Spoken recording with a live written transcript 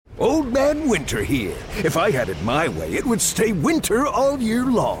Old Man Winter here. If I had it my way, it would stay winter all year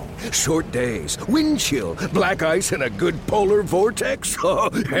long. Short days, wind chill, black ice, and a good polar vortex.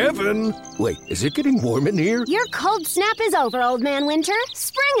 Oh, heaven. Wait, is it getting warm in here? Your cold snap is over, Old Man Winter.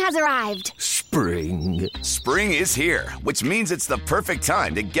 Spring has arrived. Spring. Spring is here, which means it's the perfect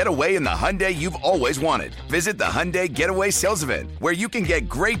time to get away in the Hyundai you've always wanted. Visit the Hyundai Getaway Sales Event, where you can get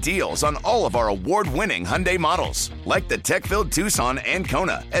great deals on all of our award-winning Hyundai models, like the tech-filled Tucson and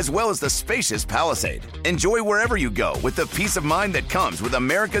Kona, as well as the spacious Palisade. Enjoy wherever you go with the peace of mind that comes with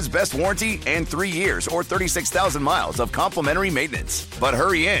America's best warranty and 3 years or 36,000 miles of complimentary maintenance. But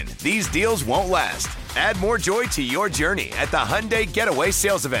hurry in, these deals won't last. Add more joy to your journey at the Hyundai Getaway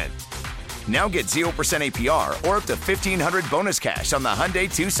Sales Event. Now get 0% APR or up to $1,500 bonus cash on the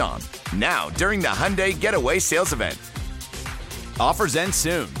Hyundai Tucson. Now, during the Hyundai Getaway Sales Event. Offers end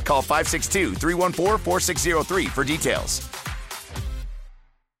soon. Call 562-314-4603 for details.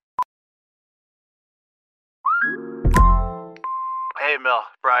 Hey, Mel,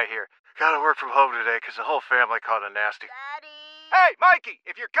 Bri here. Gotta work from home today because the whole family caught a nasty... Daddy! Hey, Mikey,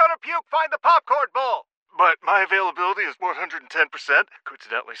 if you're gonna puke, find the popcorn bowl! But my availability is 110%.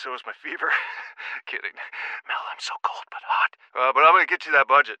 Coincidentally, so is my fever. Kidding. Mel, I'm so cold but hot. But I'm gonna get you that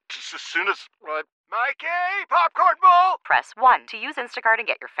budget just as soon as... Mikey, popcorn bowl! Press 1 to use Instacart and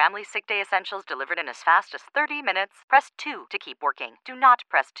get your family sick day essentials delivered in as fast as 30 minutes. Press 2 to keep working. Do not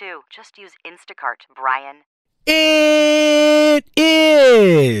press 2. Just use Instacart, Brian. It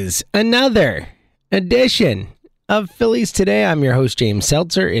is another edition of Phillies Today. I'm your host, James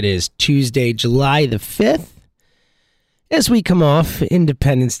Seltzer. It is Tuesday, July the 5th. As we come off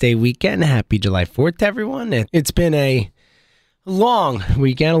Independence Day weekend, happy July 4th to everyone. It's been a long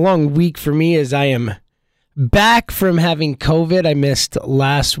weekend, a long week for me as I am back from having COVID. I missed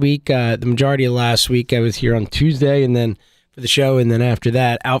last week, the majority of last week. I was here on Tuesday and then for the show, and then after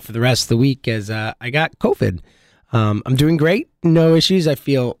that, out for the rest of the week as I got COVID. I'm doing great, no issues. I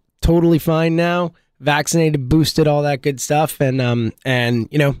feel totally fine now. Vaccinated, boosted, all that good stuff, and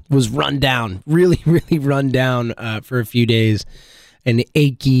you know, was run down, really run down for a few days, and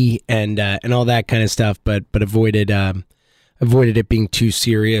achy and all that kind of stuff, but avoided it being too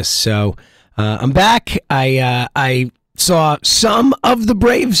serious. So I'm back. I saw some of the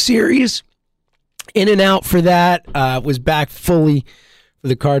Braves series, in and out for that. Was back fully for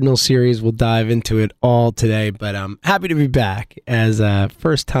the Cardinals series. We'll dive into it all today, but I'm happy to be back as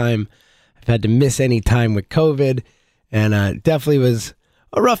first time I've had to miss any time with COVID, and definitely was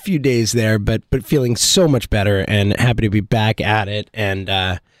a rough few days there, but feeling so much better and happy to be back at it and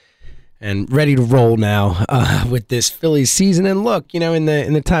ready to roll now with this Phillies season. And look, you know, in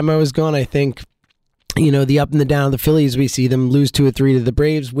the time I was gone, I think, you know, the up and the down of the Phillies, we see them lose 2 or 3 to the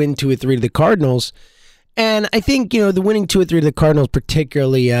Braves, win 2 or 3 to the Cardinals. And I think, you know, the winning 2 or 3 to the Cardinals,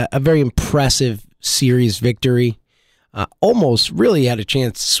 particularly a very impressive series victory. Almost really had a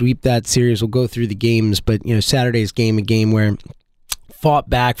chance to sweep that series. We'll go through the games, but, you know, Saturday's game, a game where fought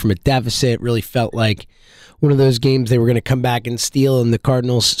back from a deficit, really felt like one of those games they were going to come back and steal, and the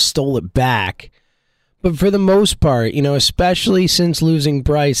Cardinals stole it back. But for the most part, you know, especially since losing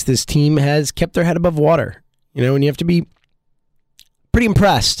Bryce, this team has kept their head above water. You know, and you have to be pretty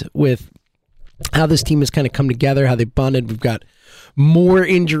impressed with how this team has kind of come together, how they bonded. We've got more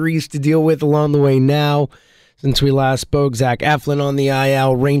injuries to deal with along the way now. Since we last spoke, Zach Eflin on the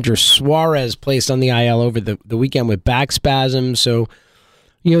IL, Ranger Suarez placed on the IL over the weekend with back spasms. So,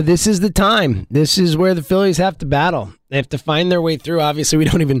 you know, this is the time. This is where the Phillies have to battle. They have to find their way through. Obviously, we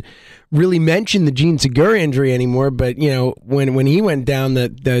don't even really mention the Gene Segura injury anymore, but, you know, when he went down,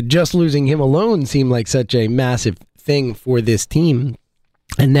 the just losing him alone seemed like such a massive thing for this team.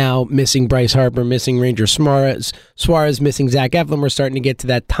 And now missing Bryce Harper, missing Ranger Suarez, missing Zach Eflin, we're starting to get to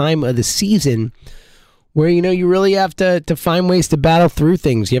that time of the season where, you know, you really have to find ways to battle through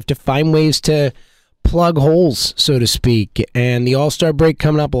things. You have to find ways to plug holes, so to speak. And the All-Star break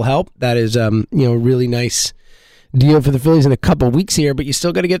coming up will help. That is, you know, a really nice deal for the Phillies in a couple of weeks here. But you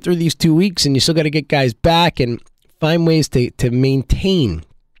still got to get through these 2 weeks, and you still got to get guys back and find ways to maintain.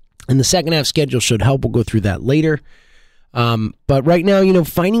 And the second half schedule should help. We'll go through that later. But right now, you know,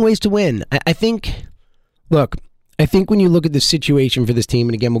 finding ways to win. I think, look, I think when you look at the situation for this team,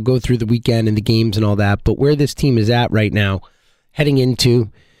 and again, we'll go through the weekend and the games and all that, but where this team is at right now, heading into,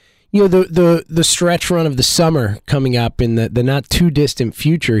 you know, the stretch run of the summer coming up in the not too distant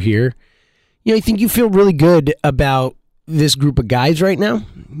future here, you know, I think you feel really good about this group of guys right now.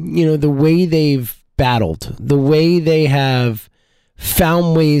 You know, the way they've battled, the way they have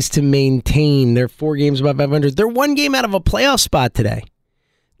found ways to maintain their 4 games above 500. They're 1 game out of a playoff spot today.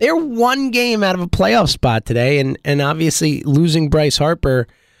 They're 1 game out of a playoff spot today, and obviously losing Bryce Harper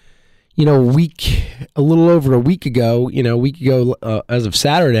a little over a week ago, as of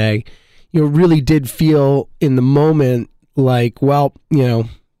Saturday, really did feel in the moment like, well,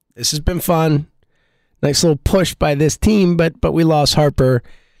 this has been fun. Nice little push by this team, but we lost Harper.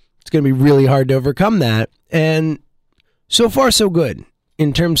 It's going to be really hard to overcome that. And so far, so good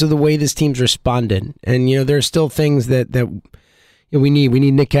in terms of the way this team's responded. And, there are still things that we need. We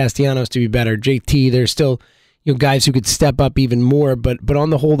need Nick Castellanos to be better. JT, there's still guys who could step up even more. But on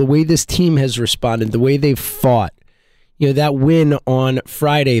the whole, the way this team has responded, the way they've fought, that win on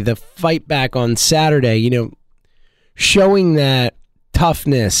Friday, the fight back on Saturday, showing that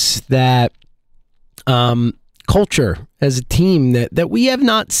toughness, that culture as a team that we have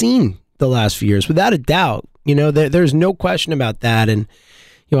not seen the last few years, without a doubt. There's no question about that. And,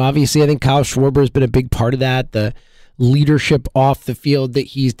 obviously I think Kyle Schwarber has been a big part of that. The leadership off the field that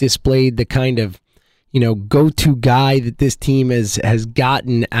he's displayed, the kind of, go-to guy that this team has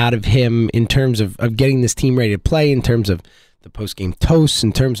gotten out of him in terms of getting this team ready to play, in terms of the post-game toasts,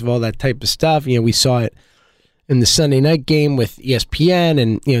 in terms of all that type of stuff. We saw it in the Sunday night game with ESPN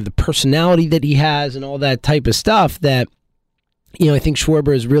and, the personality that he has and all that type of stuff that, I think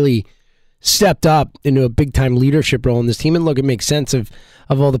Schwarber has really stepped up into a big-time leadership role in this team. And look, it makes sense of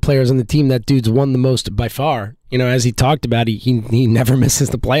all the players on the team. That dude's won the most by far. As he talked about, he never misses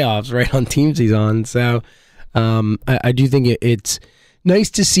the playoffs, right, on teams he's on. So I do think it's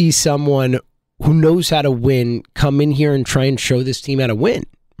nice to see someone who knows how to win come in here and try and show this team how to win,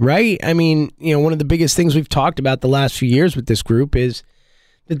 right? I mean, one of the biggest things we've talked about the last few years with this group is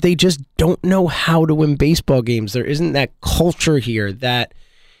that they just don't know how to win baseball games. There isn't that culture here, that,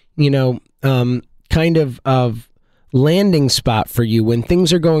 kind of landing spot for you when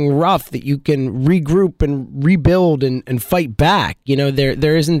things are going rough, that you can regroup and rebuild and fight back.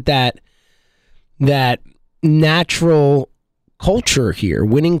 There isn't that natural culture here,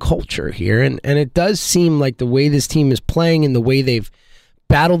 winning culture here. And it does seem like the way this team is playing and the way they've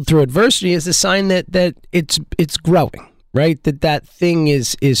battled through adversity is a sign that it's growing, right? That thing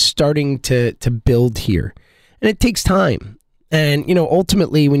is starting to build here. And it takes time. And,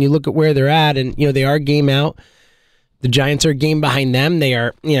 ultimately, when you look at where they're at, and, they are a game out, the Giants are a game behind them. They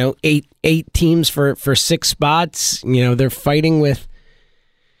are, eight teams for 6 spots. They're fighting with,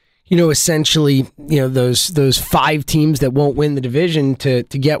 essentially, those 5 teams that won't win the division to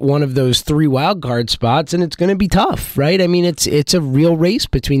get one of those 3 wild card spots. And it's going to be tough, right? I mean, it's a real race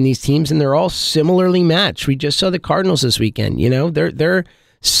between these teams, and they're all similarly matched. We just saw the Cardinals this weekend. They're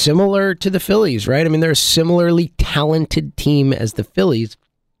similar to the Phillies, right? I mean, they're a similarly talented team as the Phillies.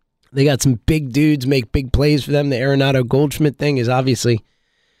 They got some big dudes make big plays for them. The Arenado Goldschmidt thing has obviously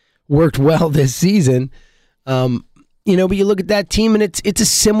worked well this season. But you look at that team, and it's a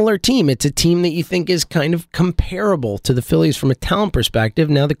similar team. It's a team that you think is kind of comparable to the Phillies from a talent perspective.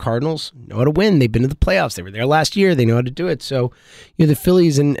 Now the Cardinals know how to win. They've been to the playoffs. They were there last year. They know how to do it. So, the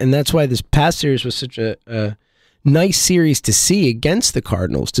Phillies, and that's why this past series was such a nice series to see against the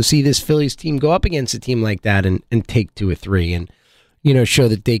Cardinals, to see this Phillies team go up against a team like that and take 2 or 3 and, show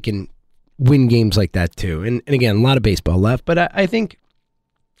that they can win games like that too. And again, a lot of baseball left, but I think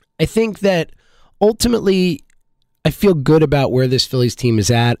that ultimately I feel good about where this Phillies team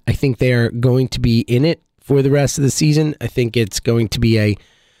is at. I think they are going to be in it for the rest of the season. I think it's going to be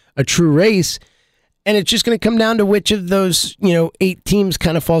a true race, and it's just going to come down to which of those, 8 teams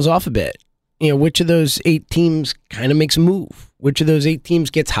kind of falls off a bit. Which of those 8 teams kind of makes a move? Which of those 8 teams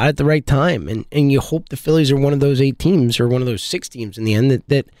gets hot at the right time? And you hope the Phillies are one of those 8 teams, or one of those 6 teams in the end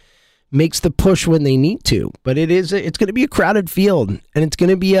that makes the push when they need to. But it's going to be a crowded field, and it's going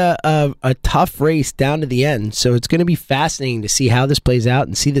to be a tough race down to the end. So it's going to be fascinating to see how this plays out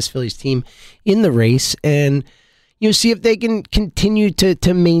and see this Phillies team in the race, and see if they can continue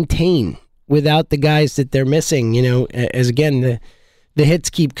to maintain without the guys that they're missing. As again, the hits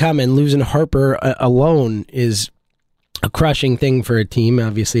keep coming. Losing Harper alone is a crushing thing for a team.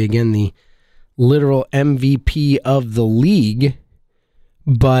 Obviously, again, the literal MVP of the league.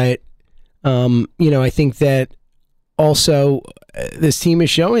 But, I think that also this team is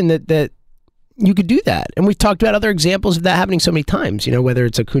showing that you could do that. And we've talked about other examples of that happening so many times, whether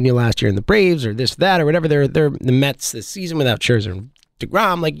it's Acuna last year in the Braves or this, that, or whatever. They're the Mets this season without Scherzer and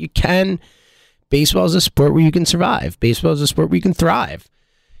DeGrom. Like, you can. Baseball is a sport where you can survive. Baseball is a sport where you can thrive.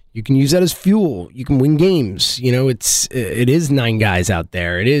 You can use that as fuel. You can win games. It is 9 guys out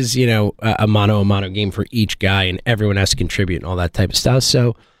there. It is, a mano game for each guy, and everyone has to contribute and all that type of stuff.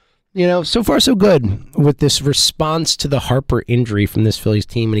 So, so far so good with this response to the Harper injury from this Phillies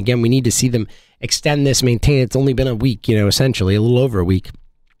team. And again, we need to see them extend this, maintain it. It's only been a week, essentially, a little over a week.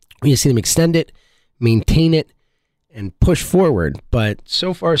 We need to see them extend it, maintain it, and push forward. But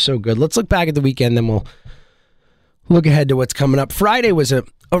so far, so good. Let's look back at the weekend, then we'll look ahead to what's coming up. Friday was a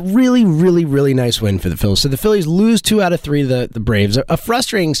really, really, really nice win for the Phillies. So the Phillies lose 2 out of 3 to the Braves. A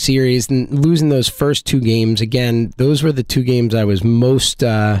frustrating series, and losing those first 2 games. Again, those were the 2 games I was most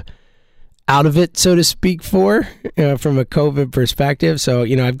out of it, so to speak, for from a COVID perspective. So,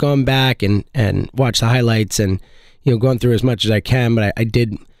 I've gone back and watched the highlights and, gone through as much as I can, but I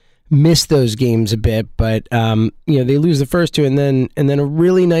did miss those games a bit. But, they lose the first 2 and then a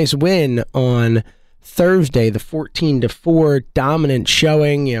really nice win on Thursday, the 14-4 dominant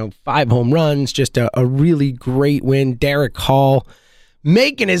showing, 5 home runs, just a really great win. Derek Hall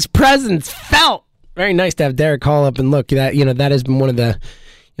making his presence felt. Very nice to have Derek Hall up, and look, that has been one of the,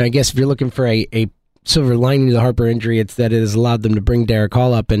 I guess if you're looking for a silver lining to the Harper injury, it's that it has allowed them to bring Derek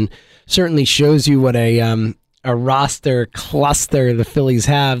Hall up, and certainly shows you what a roster cluster the Phillies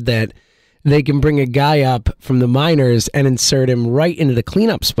have, that they can bring a guy up from the minors and insert him right into the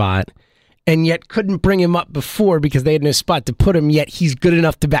cleanup spot, and yet couldn't bring him up before because they had no spot to put him, yet he's good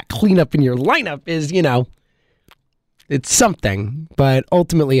enough to back cleanup in your lineup is, it's something. But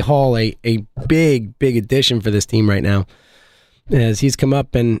ultimately, Hall, a big, big addition for this team right now, as he's come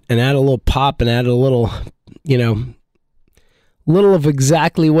up and added a little pop and added a little, little of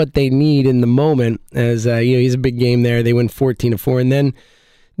exactly what they need in the moment, as, he's a big game there. They win 14-4, and then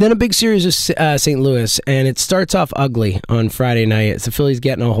a big series of St. Louis, and it starts off ugly on Friday night. It's the Phillies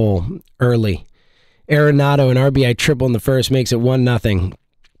getting a hole early. Arenado, an RBI triple in the first, makes it 1-0.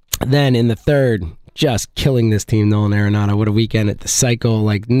 Then in the third, just killing this team, Nolan Arenado. What a weekend at the cycle.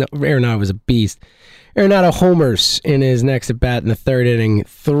 Arenado was a beast. Arenado homers in his next at-bat in the third inning.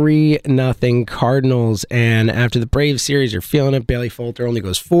 3-0 Cardinals, and after the Braves series, you're feeling it. Bailey Falter only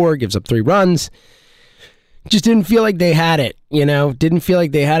goes 4, gives up 3 runs. Just didn't feel like they had it, Didn't feel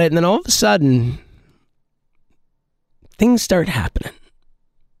like they had it. And then all of a sudden, things start happening.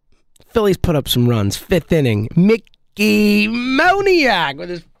 Phillies put up some runs. 5th inning, Mickey Moniak with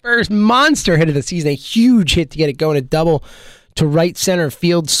his first monster hit of the season. A huge hit to get it going. A double to right center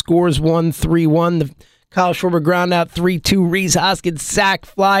field. Scores 1-3-1. The Kyle Schwarber ground out 3-2. Rhys Hoskins sac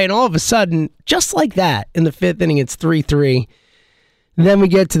fly. And all of a sudden, just like that, in the 5th inning, it's 3-3. Then we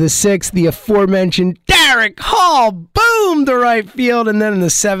get to the 6th, the aforementioned Derek Hall, boom, to right field. And then in the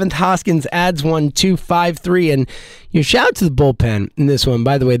 7th, Hoskins adds 1-2, 5-3. And shout out to the bullpen in this one.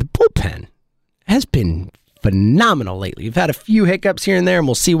 By the way, the bullpen has been phenomenal lately. We've had a few hiccups here and there, and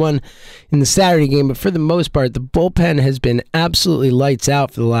we'll see one in the Saturday game. But for the most part, the bullpen has been absolutely lights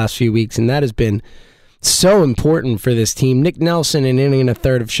out for the last few weeks, and that has been so important for this team. Nick Nelson, an inning and a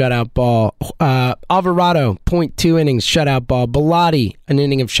third of shutout ball. Alvarado, 0.2 innings, shutout ball. Bellotti, an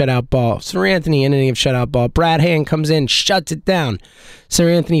inning of shutout ball. Sir Anthony, an inning of shutout ball. Brad Hand comes in, shuts it down. Sir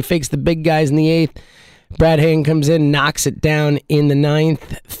Anthony fakes the big guys in the 8th. Brad Hand comes in, knocks it down in the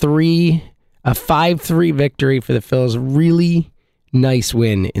 9th. A 5-3 victory for the Phils. Really nice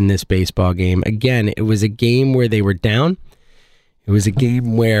win in this baseball game. Again, it was a game where they were down. It was a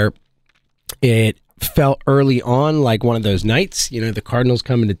game where it felt early on like one of those nights. The Cardinals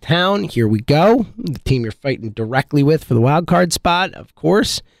coming to town. Here we go. The team you're fighting directly with for the wild card spot, of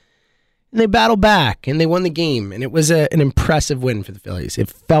course. And they battled back, and they won the game. And it was an impressive win for the Phillies. It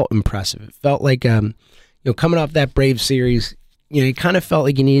felt impressive. It felt like, coming off that Braves series, you kind of felt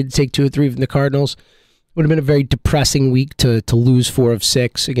like you needed to take 2 or 3 from the Cardinals. Would have been a very depressing week to lose 4 of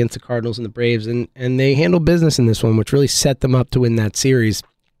 6 against the Cardinals and the Braves. And they handled business in this one, which really set them up to win that series.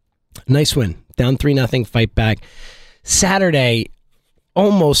 Nice win. Down 3-0, fight back. Saturday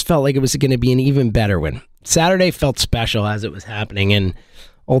almost felt like it was going to be an even better win. Saturday felt special as it was happening, and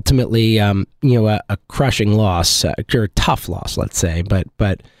ultimately, a crushing loss, or a tough loss, let's say.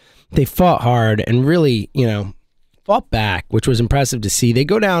 But they fought hard and really, fought back, which was impressive to see. They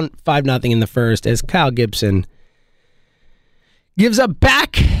go down 5-0 in the first as Kyle Gibson gives up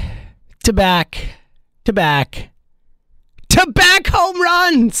back-to-back home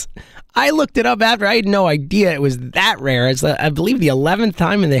runs. I looked it up after. I had no idea it was that rare. It's, I believe, the 11th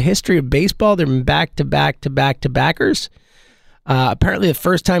time in the history of baseball there have been back-to-backers. Apparently the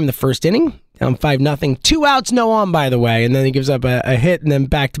first time in the first inning, down 5-0. 2 outs, no on, by the way. And then he gives up a hit and then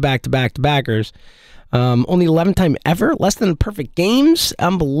back-to-backers. Only 11th time ever. Less than perfect games.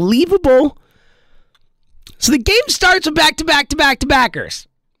 Unbelievable. So the game starts with back-to-backers.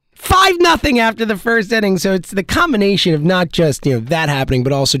 5-0 after the first inning, so it's the combination of not just that happening,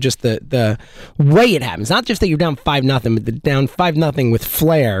 but also just the way it happens. Not just that you're down 5-0, but the down 5-0 with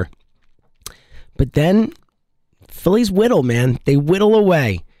flair. But then Phillies whittle, man. They whittle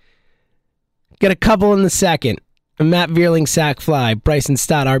away. Get a couple in the second. a Matt Vierling sac fly, Bryson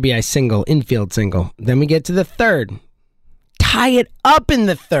Stott RBI single, infield single. Then we get to the third. Tie it up in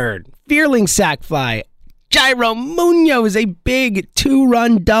the third. Vierling sac fly. Jairo Munoz, a big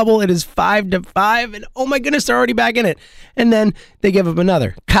 2-run double. It is 5-5, and oh my goodness, they're already back in it. And then they give up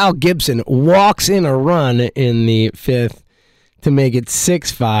another. Kyle Gibson walks in a run in the fifth to make it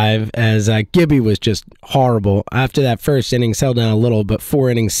 6-5, as Gibby was just horrible. After that first inning, held down a little, but 4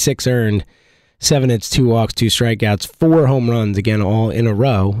 innings, 6 earned, 7 hits, 2 walks, 2 strikeouts, 4 home runs, again, all in a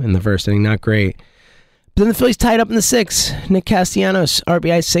row in the first inning. Not great. But then the Phillies tied up in the 6th. Nick Castellanos,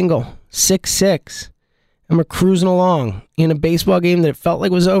 RBI single, 6-6. And we're cruising along in a baseball game that it felt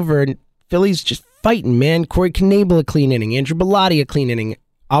like was over. And Phillies just fighting, man. Corey Knebel a clean inning. Andrew Bellotti a clean inning.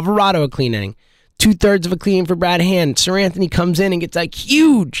 Alvarado a clean inning. 2/3 of a clean for Brad Hand. Sir Anthony comes in and gets a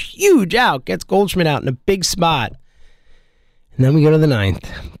huge out. Gets Goldschmidt out in a big spot. And then we go to the 9th.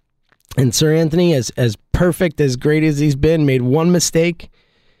 And Sir Anthony, as perfect, as great as he's been, made one mistake.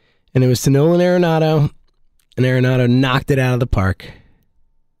 And it was to Nolan Arenado. And Arenado knocked it out of the park.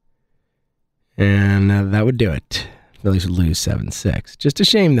 And that would do it. Phillies would lose 7-6. Just a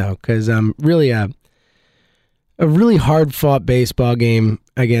shame, though, because really a really hard-fought baseball game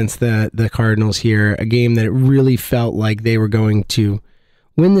against the Cardinals here. A game that it really felt like they were going to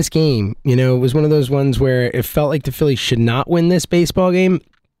win this game. You know, it was one of those ones where it felt like the Phillies should not win this baseball game.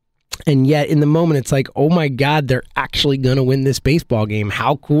 And yet, in the moment, it's like, oh my God, they're actually going to win this baseball game.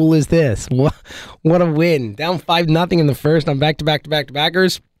 How cool is this? What a win. Down 5-0 in the first on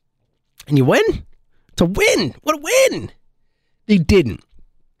back-to-back-to-back-to-backers. And you win? It's a win. What a win. They didn't.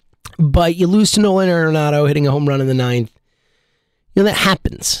 But you lose to Nolan Arenado hitting a home run in the 9th. You know, that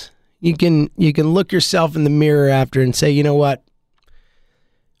happens. You can look yourself in the mirror after and say, you know what?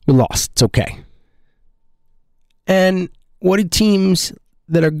 We lost. It's okay. And what do teams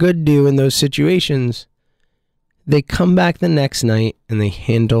that are good do in those situations? They come back the next night and they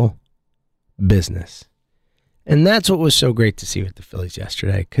handle business. And that's what was so great to see with the Phillies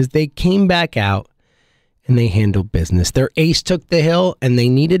yesterday, because they came back out and they handled business. Their ace took the hill and they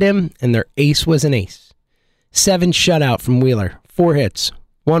needed him, and their ace was an ace. 7 shutout from Wheeler, 4 hits,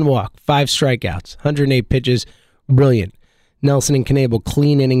 1 walk, 5 strikeouts, 108 pitches, brilliant. Nelson and Knebel,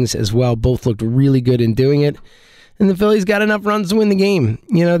 clean innings as well. Both looked really good in doing it. And the Phillies got enough runs to win the game.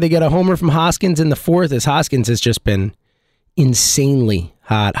 You know, they got a homer from Hoskins in the 4th, as Hoskins has just been insanely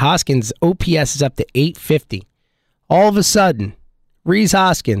hot. Hoskins' OPS is up to 850. All of a sudden, Rhys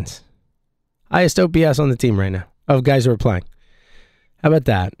Hoskins, highest OPS on the team right now of guys who are playing. How about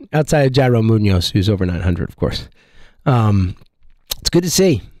that? Outside of Jairo Munoz, who's over 900, of course. It's good to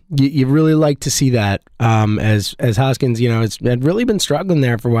see. You really like to see that as Hoskins, you know, had really been struggling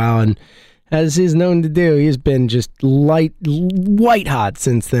there for a while, and as he's known to do, he's been just white hot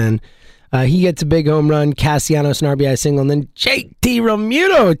since then. He gets a big home run, Castellanos an RBI single, and then JT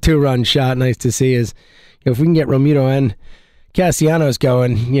Realmuto a 2-run shot. Nice to see. Is, you know, if we can get Realmuto and Castellanos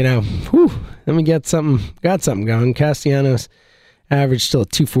going, you know, then we got something going. Castellanos average still at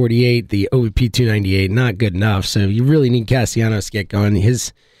 248, the OVP 298, not good enough. So you really need Castellanos to get going.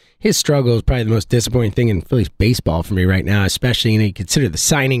 His struggle is probably the most disappointing thing in Phillies baseball for me right now, especially, you know, you consider the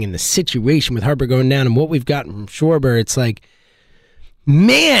signing and the situation with Harper going down and what we've gotten from Schwarber. It's like,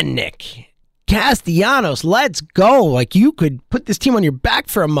 man, Nick Castellanos, let's go. Like, you could put this team on your back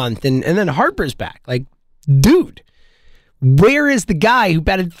for a month and then Harper's back. Like, dude, where is the guy who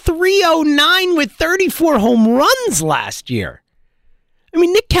batted .309 with 34 home runs last year? I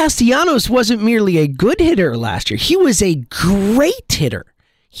mean, Nick Castellanos wasn't merely a good hitter last year. He was a great hitter.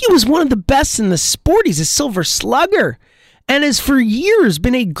 He was one of the best in the sport. He's a silver slugger and has for years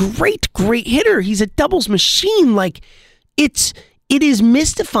been a great hitter. He's a doubles machine. Like, it is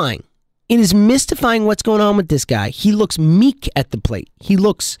mystifying. It is mystifying what's going on with this guy. He looks meek at the plate. He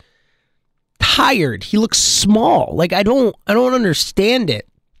looks tired. He looks small. Like, I don't understand it.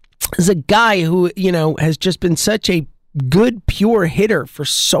 As a guy who, you know, has just been such a good, pure hitter for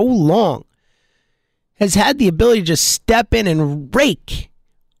so long, has had the ability to just step in and rake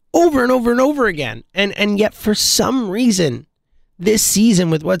over and over and over again. And yet, for some reason, this season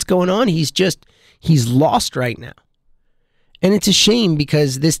with what's going on, he's lost right now. And it's a shame,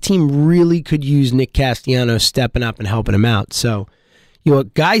 because this team really could use Nick Castellanos stepping up and helping him out. So, you know,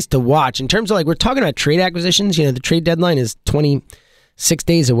 guys to watch in terms of, like, we're talking about trade acquisitions. You know, the trade deadline is 26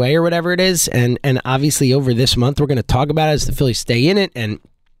 days away or whatever it is. And obviously over this month, we're going to talk about it as the Phillies stay in it. And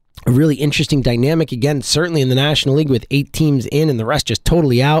a really interesting dynamic, again, certainly in the National League with 8 teams in and the rest just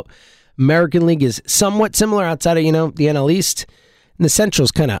totally out. American League is somewhat similar outside of, you know, the NL East. And the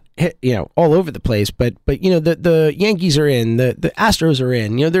Central's kind of, you know, all over the place. But you know, the Yankees are in, the Astros are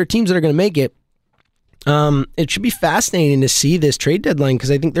in. You know, there are teams that are going to make it. It should be fascinating to see this trade deadline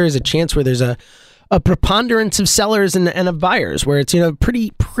because I think there is a chance where there's a preponderance of sellers and of buyers, where it's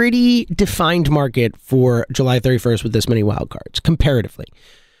pretty defined market for July 31st with this many wild cards comparatively.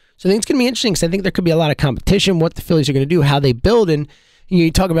 So I think it's going to be interesting because I think there could be a lot of competition, what the Phillies are going to do, how they build, and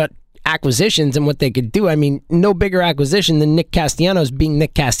you talk about acquisitions and what they could do. I mean, no bigger acquisition than Nick Castellanos being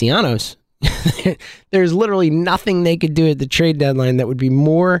Nick Castellanos. There's literally nothing they could do at the trade deadline that would be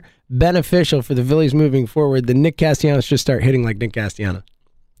more beneficial for the Phillies moving forward than Nick Castellanos just start hitting like Nick Castellanos.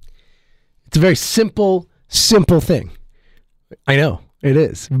 It's a very simple thing. I know it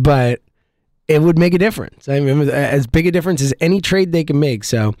is, but it would make a difference. I mean, as big a difference as any trade they can make.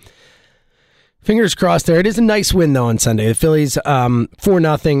 So fingers crossed there. It is a nice win, though, on Sunday. The Phillies,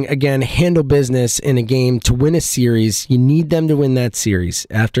 4-0, again, handle business in a game to win a series. You need them to win that series.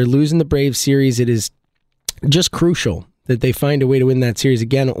 After losing the Braves series, it is just crucial that they find a way to win that series.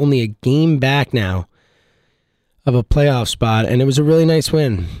 Again, only a game back now of a playoff spot, and it was a really nice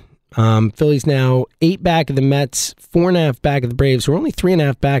win. Phillies now 8 back of the Mets, 4.5 back of the Braves. We're only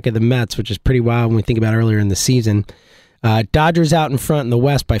 3.5 back of the Mets, which is pretty wild when we think about earlier in the season. Dodgers out in front in the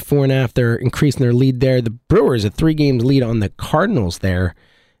West by 4.5. They're increasing their lead there. The Brewers a 3-game lead on the Cardinals there.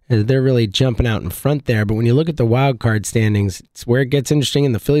 They're really jumping out in front there. But when you look at the wild card standings, it's where it gets interesting,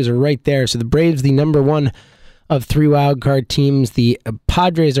 and the Phillies are right there. So the Braves, the number one of 3 wild card teams. The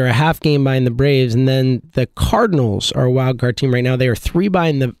Padres are a half game behind the Braves, and then the Cardinals are a wild card team right now. They are 3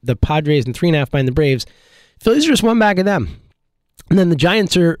 behind the Padres and 3.5 behind the Braves. Phillies are just 1 back of them. And then the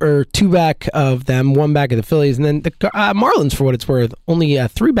Giants are 2 back of them, 1 back of the Phillies. And then the Marlins, for what it's worth, only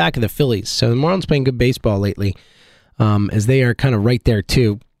 3 back of the Phillies. So the Marlins playing good baseball lately, as they are kind of right there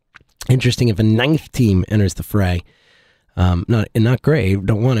too. Interesting if a 9th team enters the fray. Not great,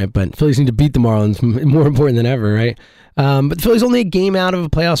 don't want it, but Phillies need to beat the Marlins, more important than ever, right? But the Phillies only a game out of a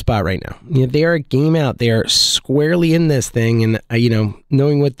playoff spot right now. They are a game out. They are squarely in this thing, and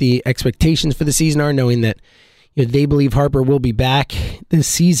knowing what the expectations for the season are, knowing that they believe Harper will be back this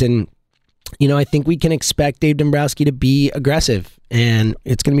season, I think we can expect Dave Dombrowski to be aggressive, and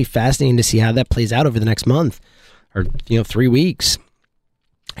it's going to be fascinating to see how that plays out over the next month or 3 weeks.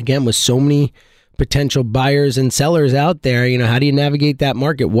 Again, with so many potential buyers and sellers out there, how do you navigate that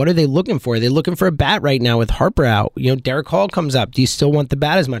market? What are they looking for? Are they looking for a bat right now with Harper out? Derek Hall comes up. Do you still want the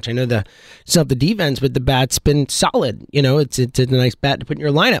bat as much? I know it's not the defense, but the bat's been solid. It's a nice bat to put in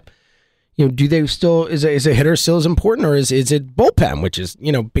your lineup. Do they still, is a hitter still as important, or is it bullpen, which is,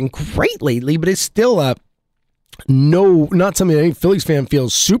 been great lately, but it's still not something any Phillies fan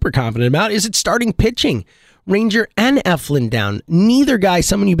feels super confident about. Is it starting pitching? Ranger and Eflin down. Neither guy,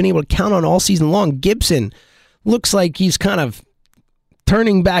 someone you've been able to count on all season long. Gibson looks like he's kind of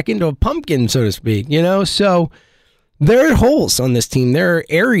turning back into a pumpkin, so to speak, So there are holes on this team. There are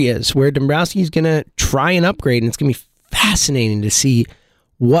areas where Dombrowski's going to try and upgrade, and it's going to be fascinating to see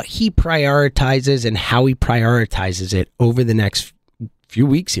what he prioritizes and how he prioritizes it over the next few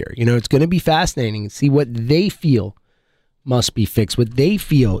weeks here. It's going to be fascinating to see what they feel must be fixed, what they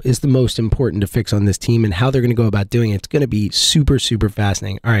feel is the most important to fix on this team, and how they're going to go about doing it. It's going to be super, super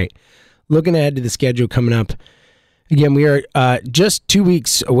fascinating. All right, looking ahead to the schedule coming up. Again, we are just 2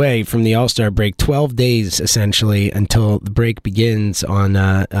 weeks away from the All-Star break, 12 days essentially until the break begins on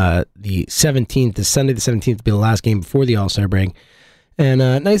the 17th. The Sunday the 17th will be the last game before the All-Star break. And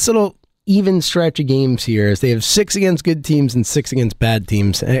a nice little even stretch of games here, as they have 6 against good teams and 6 against bad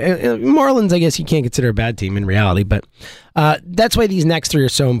teams. Marlins, I guess you can't consider a bad team in reality, but that's why these next 3 are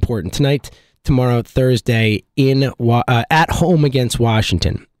so important. Tonight, tomorrow, Thursday, at home against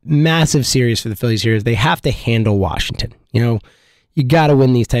Washington. Massive series for the Phillies here. They have to handle Washington. You got to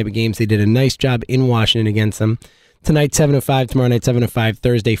win these type of games. They did a nice job in Washington against them. Tonight, 7:05. Tomorrow night, 7:05.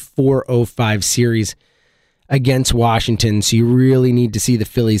 Thursday, 4:05 series against Washington. So you really need to see the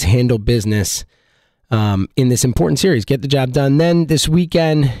Phillies handle business in this important series. Get the job done. Then this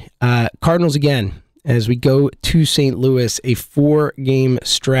weekend, Cardinals again, as we go to St. Louis, a 4-game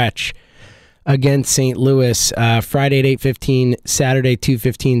stretch against St. Louis. Friday at 8:15, Saturday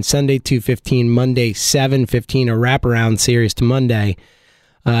 2:15, Sunday 2:15, Monday 7:15, a wraparound series to Monday.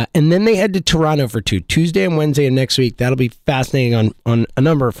 And then they head to Toronto for 2, Tuesday and Wednesday of next week. That'll be fascinating on a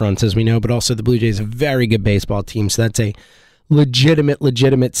number of fronts, as we know, but also the Blue Jays, a very good baseball team. So that's a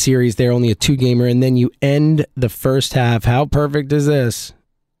legitimate series. They're only a 2-gamer. And then you end the first half. How perfect is this?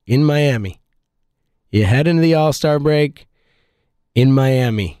 In Miami. You head into the All-Star break in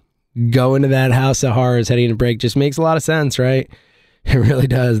Miami. Go into that house of horrors heading into break. Just makes a lot of sense, right? It really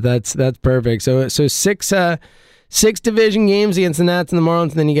does. That's perfect. So 6 6 division games against the Nats and the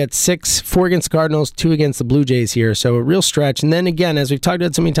Marlins, and then you got 4 against the Cardinals, 2 against the Blue Jays here. So a real stretch. And then again, as we've talked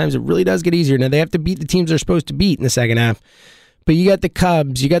about so many times, it really does get easier. Now they have to beat the teams they're supposed to beat in the second half. But you got the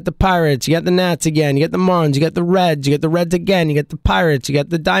Cubs, you got the Pirates, you got the Nats again, you got the Marlins, you got the Reds, you got the Reds again, you got the Pirates, you got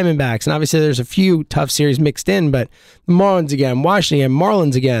the Diamondbacks. And obviously there's a few tough series mixed in, but the Marlins again, Washington again,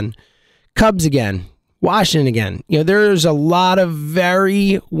 Marlins again, Cubs again, Washington again. There's a lot of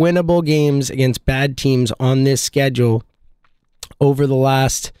very winnable games against bad teams on this schedule over the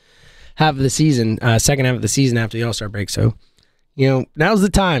last half of the season, second half of the season after the All-Star break. So, now's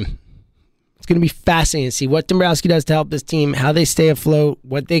the time. It's going to be fascinating to see what Dombrowski does to help this team, how they stay afloat,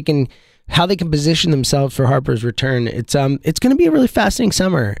 how they can position themselves for Harper's return. It's going to be a really fascinating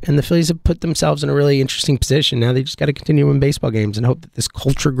summer, and the Phillies have put themselves in a really interesting position. Now they just got to continue to win baseball games and hope that this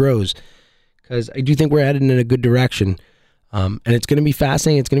culture grows, because I do think we're headed in a good direction. And it's going to be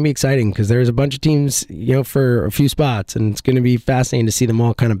fascinating. It's going to be exciting because there's a bunch of teams, for a few spots, and it's going to be fascinating to see them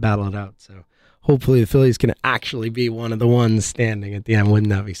all kind of battle it out. So hopefully the Phillies can actually be one of the ones standing at the end.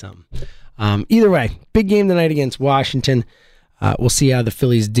 Wouldn't that be something? Either way, big game tonight against Washington. We'll see how the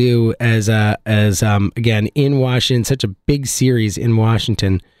Phillies do as again, in Washington, such a big series in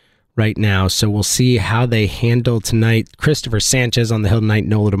Washington right now. So we'll see how they handle tonight. Christopher Sanchez on the hill tonight,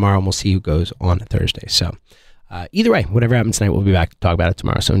 Nola tomorrow, and we'll see who goes on Thursday. So either way, whatever happens tonight, we'll be back to talk about it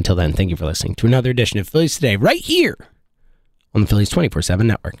tomorrow. So until then, thank you for listening to another edition of Phillies Today right here on the Phillies 24/7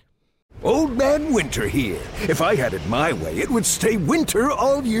 Network. Old Man Winter here. If I had it my way, it would stay winter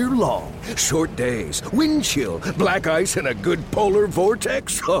all year long. Short days, wind chill, black ice, and a good polar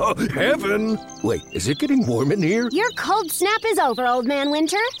vortex. Oh, heaven. Wait, is it getting warm in here? Your cold snap is over, Old Man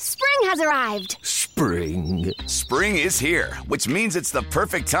Winter. Spring has arrived. Spring. Spring is here, which means it's the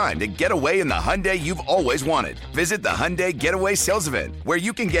perfect time to get away in the Hyundai you've always wanted. Visit the Hyundai Getaway Sales Event, where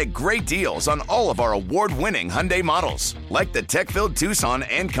you can get great deals on all of our award-winning Hyundai models, like the tech-filled Tucson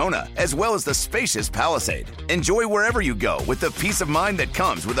and Kona, as well as the spacious Palisade. Enjoy wherever you go with the peace of mind that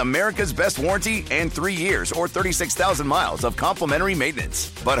comes with America's best warranty and 3 years or 36,000 miles of complimentary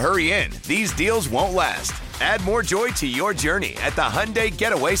maintenance. But hurry in, these deals won't last. Add more joy to your journey at the Hyundai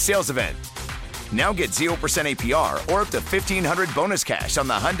Getaway Sales Event. Now get 0% APR or up to $1,500 bonus cash on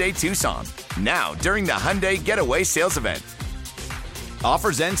the Hyundai Tucson. Now, during the Hyundai Getaway Sales Event.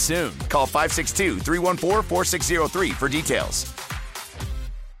 Offers end soon. Call 562-314-4603 for details.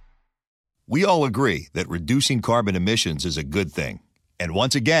 We all agree that reducing carbon emissions is a good thing. And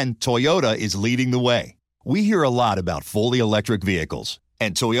once again, Toyota is leading the way. We hear a lot about fully electric vehicles,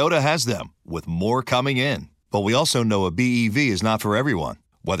 and Toyota has them, with more coming in. But we also know a BEV is not for everyone,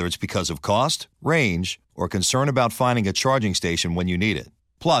 whether it's because of cost, range, or concern about finding a charging station when you need it.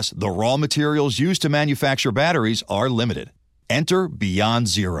 Plus, the raw materials used to manufacture batteries are limited. Enter Beyond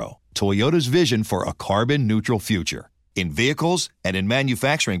Zero, Toyota's vision for a carbon-neutral future. In vehicles and in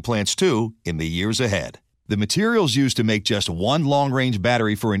manufacturing plants, too, in the years ahead. The materials used to make just one long-range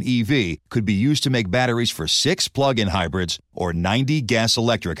battery for an EV could be used to make batteries for 6 plug-in hybrids or 90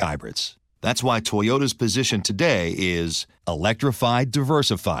 gas-electric hybrids. That's why Toyota's position today is electrified,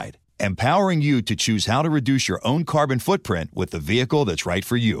 diversified, empowering you to choose how to reduce your own carbon footprint with the vehicle that's right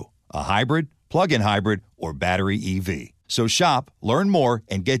for you, a hybrid, plug-in hybrid, or battery EV. So shop, learn more,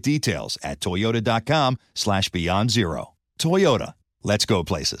 and get details at toyota.com/beyondzero. Toyota, let's go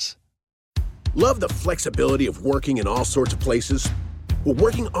places. Love the flexibility of working in all sorts of places? Well,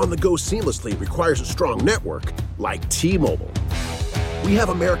 working on the go seamlessly requires a strong network like T-Mobile. We have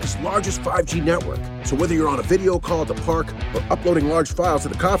America's largest 5G network, so whether you're on a video call at the park or uploading large files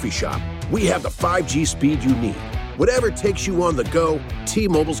at a coffee shop, we have the 5G speed you need. Whatever takes you on the go,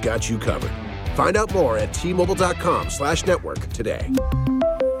 T-Mobile's got you covered. Find out more at T-Mobile.com/network today.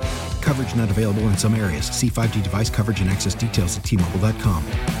 Coverage not available in some areas. See 5G device coverage and access details at T-Mobile.com.